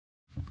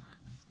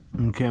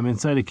Okay, I'm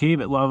inside a cave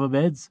at Lava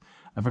Beds.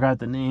 I forgot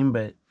the name,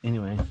 but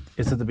anyway,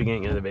 it's at the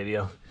beginning of the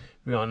video.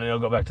 If you want to know,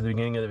 go back to the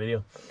beginning of the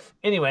video.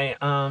 Anyway,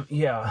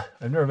 yeah,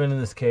 I've never been in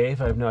this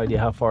cave. I have no idea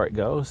how far it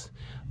goes.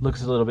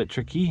 Looks a little bit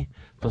tricky,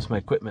 plus my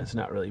equipment's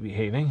not really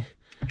behaving.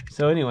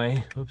 So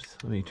anyway, oops,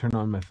 let me turn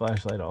on my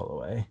flashlight all the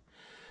way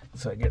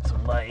so I get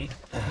some light.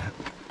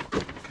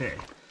 Okay,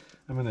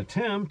 I'm gonna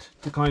attempt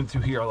to climb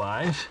through here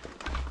alive.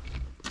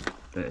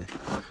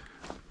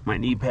 My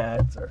knee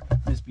pads are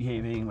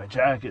misbehaving, my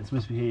jacket's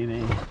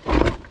misbehaving.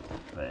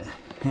 But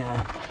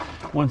yeah,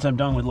 once I'm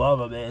done with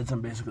Lava Beds,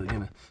 I'm basically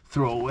gonna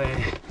throw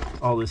away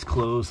all this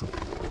clothes,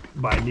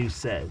 buy a new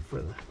set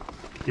for the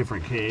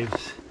different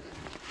caves.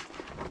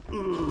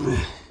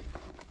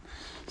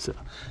 So,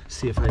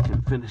 see if I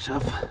can finish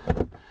up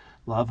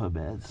Lava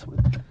Beds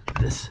with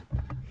this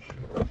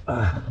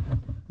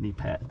knee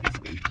pad that's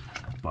been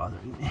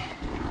bothering me.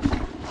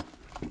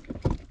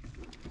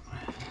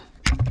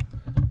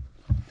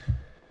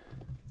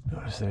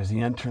 Notice there's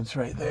the entrance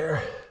right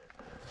there.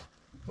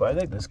 Well, I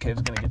think this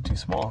cave's gonna get too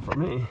small for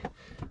me,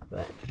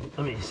 but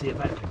let me see if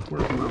I can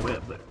work my way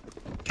up there.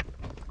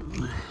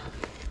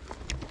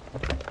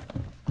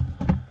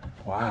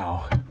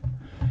 Wow.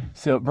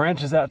 So it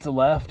branches out to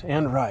left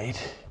and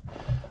right.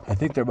 I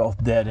think they're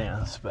both dead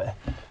ends, but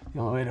the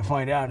only way to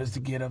find out is to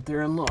get up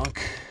there and look.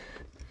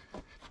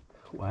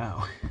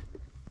 Wow.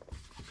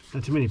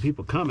 Not too many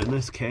people come in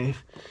this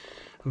cave.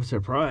 I'm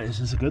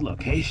surprised. It's a good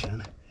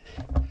location.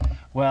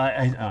 Well,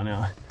 I don't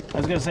know. I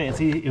was gonna say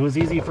it was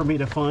easy for me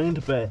to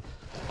find, but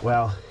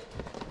well,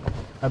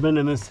 I've been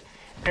in this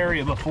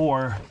area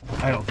before.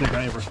 I don't think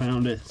I ever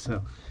found it,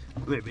 so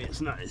maybe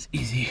it's not as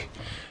easy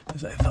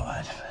as I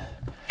thought.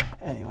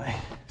 Anyway,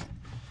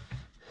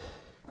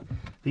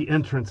 the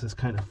entrance is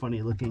kind of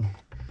funny looking.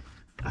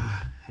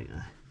 Hang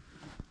on.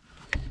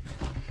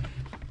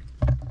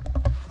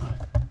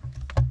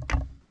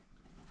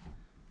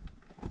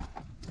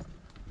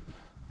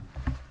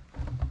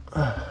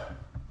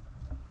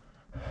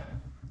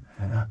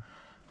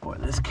 Boy,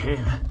 this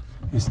cave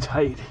is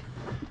tight,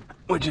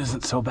 which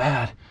isn't so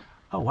bad.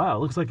 Oh wow,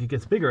 looks like it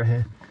gets bigger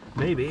ahead.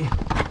 Maybe.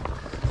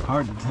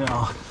 Hard to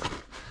tell,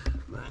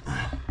 but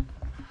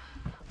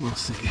we'll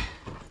see.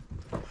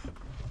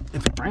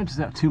 If it branches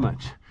out too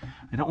much,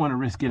 I don't want to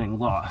risk getting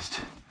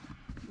lost.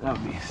 That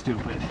would be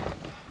stupid.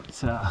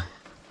 So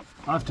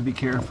I'll have to be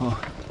careful.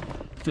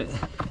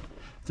 If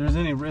there's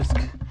any risk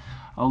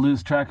I'll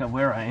lose track of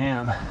where I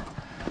am,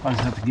 I'll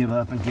just have to give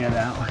up and get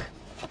out.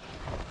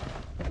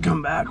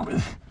 Come back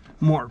with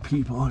more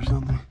people or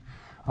something.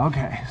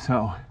 Okay,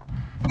 so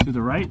to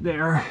the right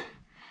there,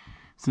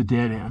 it's a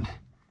dead end.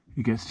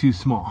 It gets too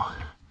small.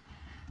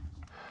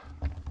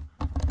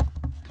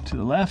 To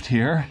the left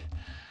here,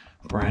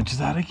 branches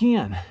out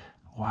again.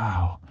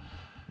 Wow.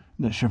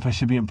 Not sure if I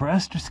should be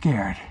impressed or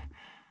scared.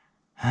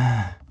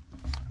 I'm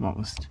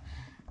almost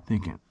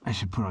thinking I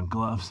should put on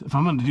gloves. If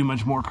I'm going to do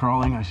much more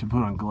crawling, I should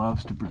put on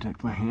gloves to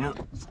protect my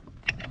hands.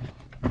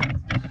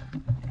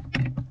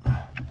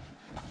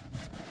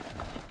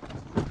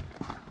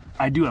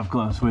 I do have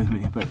gloves with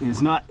me, but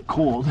it's not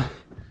cold.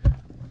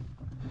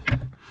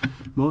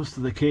 Most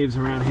of the caves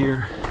around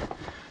here,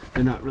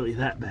 they're not really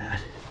that bad.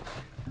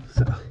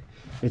 So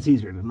it's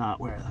easier to not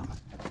wear them.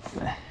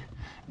 But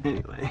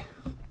anyway.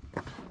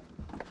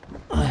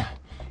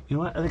 You know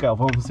what? I think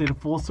I've almost made a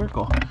full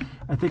circle.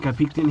 I think I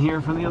peeked in here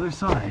from the other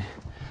side.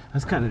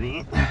 That's kind of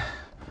neat.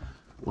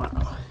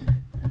 Wow.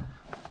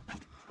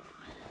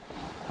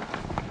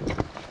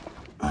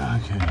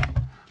 Okay.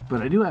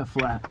 But I do have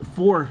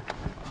 4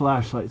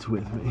 flashlights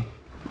with me.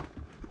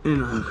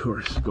 And of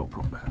course,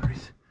 GoPro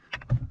batteries.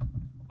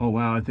 Oh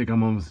wow, I think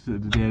I'm almost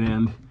at the dead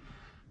end.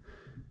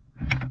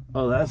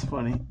 Oh, that's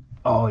funny.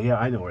 Oh yeah,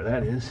 I know where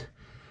that is.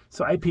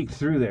 So I peeked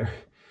through there.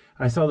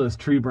 I saw those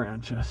tree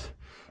branches.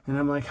 And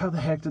I'm like, how the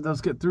heck did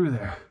those get through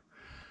there?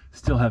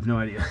 Still have no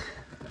idea.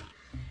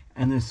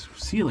 And this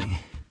ceiling.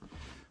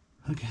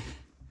 Okay.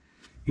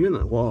 Even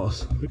the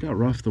walls. Look how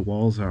rough the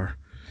walls are.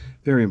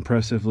 Very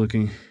impressive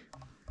looking.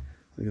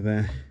 Look at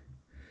that.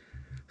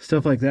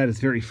 Stuff like that is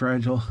very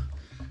fragile.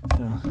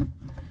 So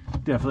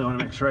definitely want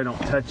to make sure I don't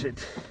touch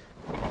it.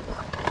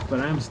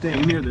 But I'm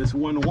staying near this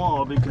one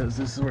wall because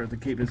this is where the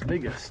cave is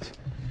biggest.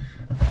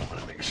 I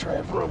want to make sure I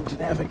have room to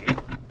navigate.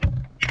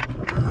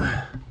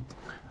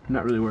 I'm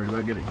not really worried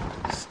about getting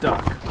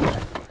stuck.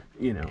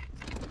 You know,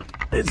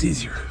 it's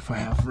easier if I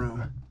have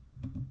room.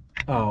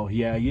 Oh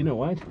yeah, you know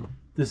what?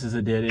 This is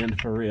a dead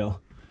end for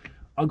real.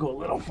 I'll go a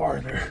little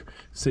farther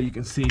so you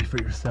can see for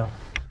yourself.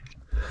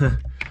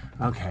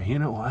 Okay, you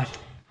know what?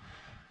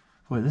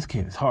 Boy, this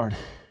cave is hard.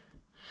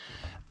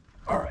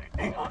 All right,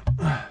 hang on.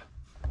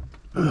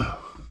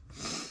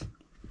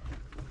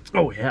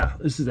 Oh yeah,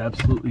 this is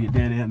absolutely a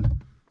dead end.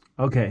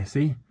 Okay,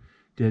 see?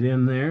 Dead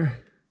end there.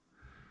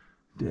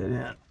 Dead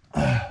end.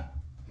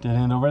 Dead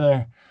end over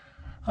there.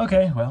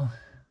 Okay, well.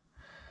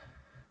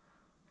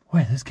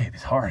 Boy, this cave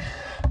is hard.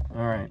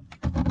 All right.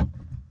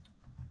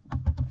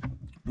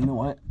 You know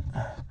what?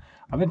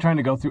 I've been trying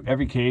to go through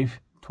every cave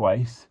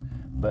twice,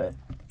 but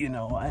you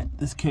know what?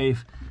 This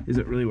cave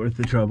isn't really worth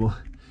the trouble.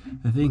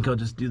 I think I'll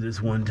just do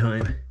this one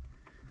time.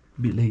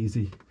 Be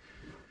lazy.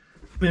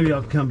 Maybe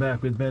I'll come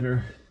back with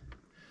better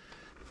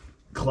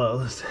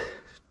clothes.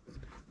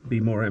 Be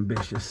more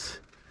ambitious.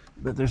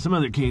 But there's some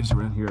other caves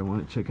around here I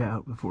want to check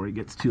out before it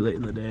gets too late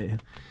in the day.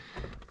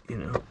 You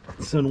know,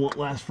 the sun won't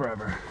last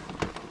forever.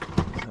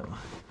 So,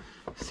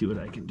 see what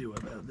I can do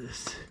about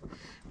this.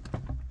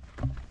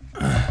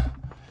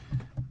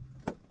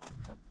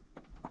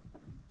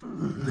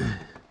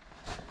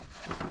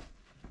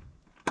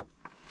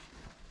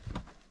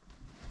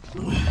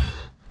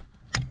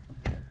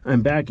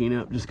 I'm backing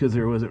up just because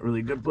there wasn't really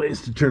a good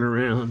place to turn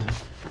around.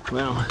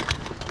 Well,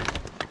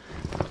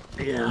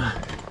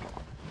 yeah,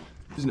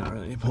 there's not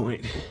really a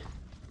point.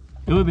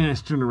 It would be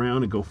nice to turn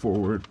around and go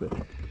forward, but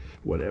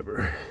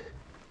whatever.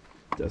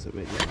 Doesn't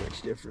make that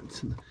much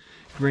difference in the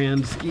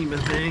grand scheme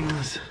of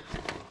things.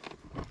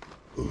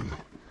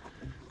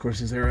 Of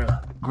course, is there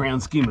a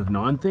grand scheme of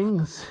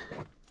non-things?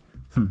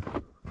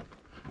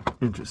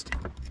 Interesting.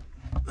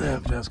 I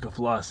have to ask a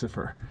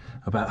philosopher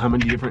about how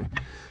many different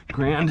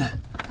grand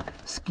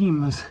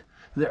schemes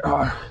there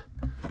are.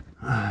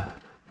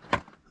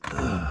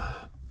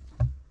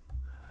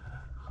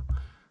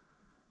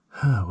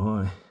 Oh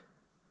boy.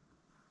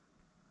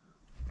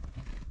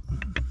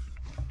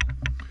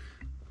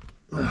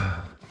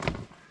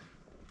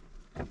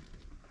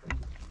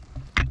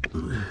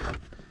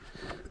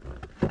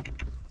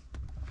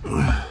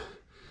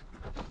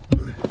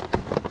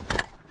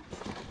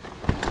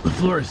 The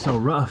floor is so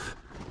rough,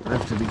 I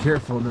have to be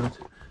careful not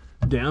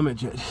to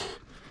damage it.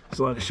 There's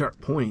a lot of sharp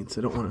points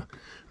I don't want to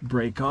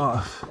break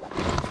off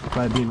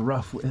by being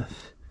rough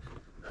with.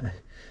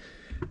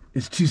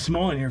 It's too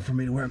small in here for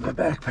me to wear my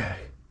backpack,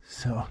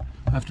 so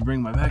I have to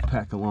bring my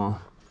backpack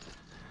along.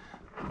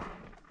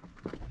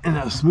 In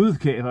a smooth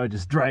cave, I would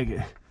just drag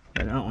it.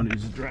 But I don't want to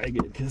just drag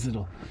it because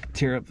it'll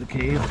tear up the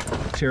cave,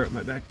 tear up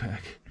my backpack.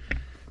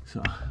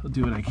 So I'll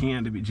do what I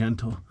can to be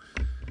gentle.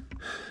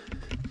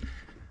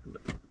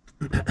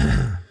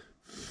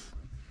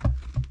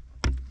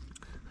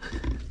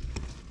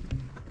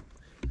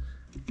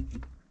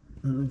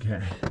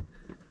 Okay.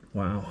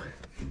 Wow.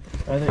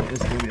 I think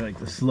this is going to be like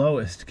the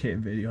slowest cave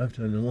video I've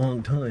done in a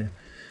long time.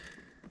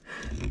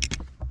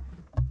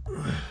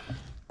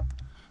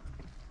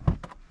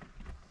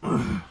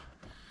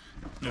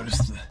 Notice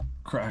the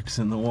cracks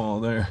in the wall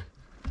there.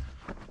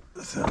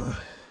 So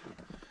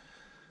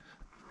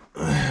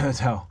that's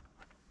how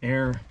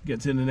air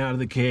gets in and out of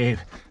the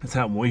cave. That's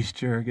how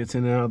moisture gets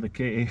in and out of the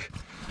cave.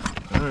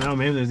 I don't know,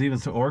 maybe there's even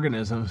some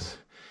organisms.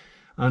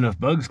 I don't know if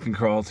bugs can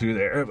crawl through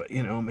there, but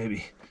you know,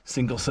 maybe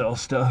single cell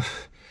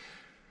stuff.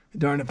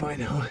 Darn if I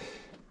know.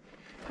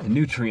 And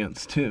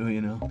nutrients too,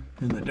 you know,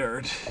 in the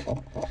dirt.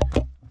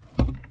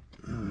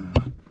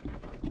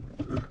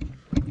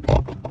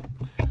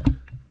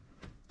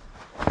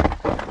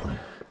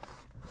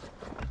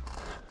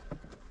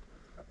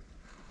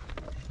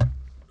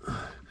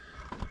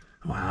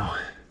 Wow.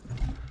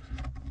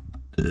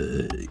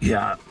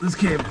 Yeah, this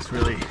cave is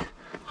really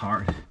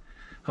hard.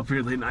 Hope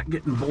you're really not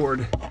getting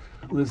bored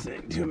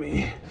listening to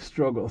me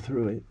struggle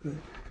through it. But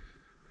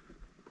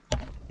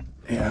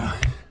yeah.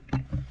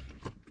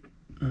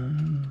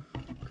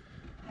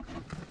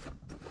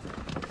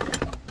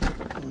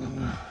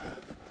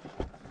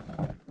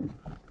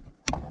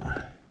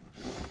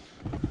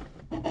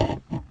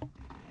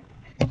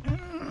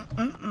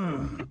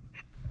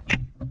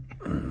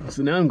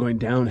 So now I'm going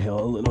downhill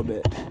a little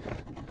bit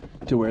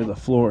to where the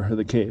floor of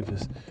the cave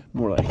is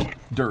more like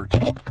dirt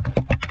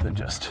than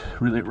just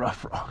really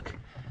rough rock.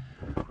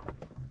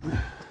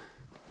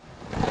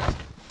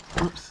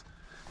 Oops.